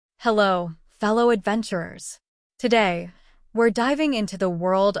Hello, fellow adventurers. Today, we're diving into the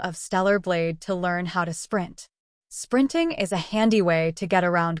world of Stellar Blade to learn how to sprint. Sprinting is a handy way to get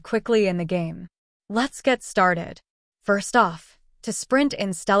around quickly in the game. Let's get started. First off, to sprint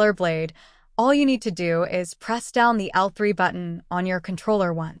in Stellar Blade, all you need to do is press down the L3 button on your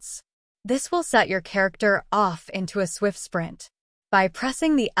controller once. This will set your character off into a swift sprint. By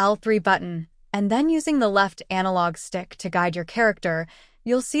pressing the L3 button and then using the left analog stick to guide your character,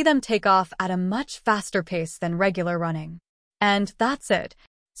 you'll see them take off at a much faster pace than regular running. And that's it.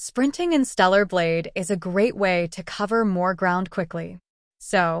 Sprinting in Stellar Blade is a great way to cover more ground quickly.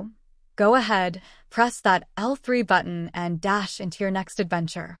 So, go ahead, press that L3 button and dash into your next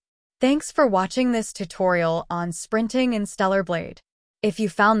adventure. Thanks for watching this tutorial on sprinting in Stellar Blade. If you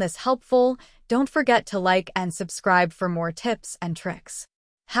found this helpful, don't forget to like and subscribe for more tips and tricks.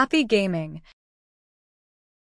 Happy gaming!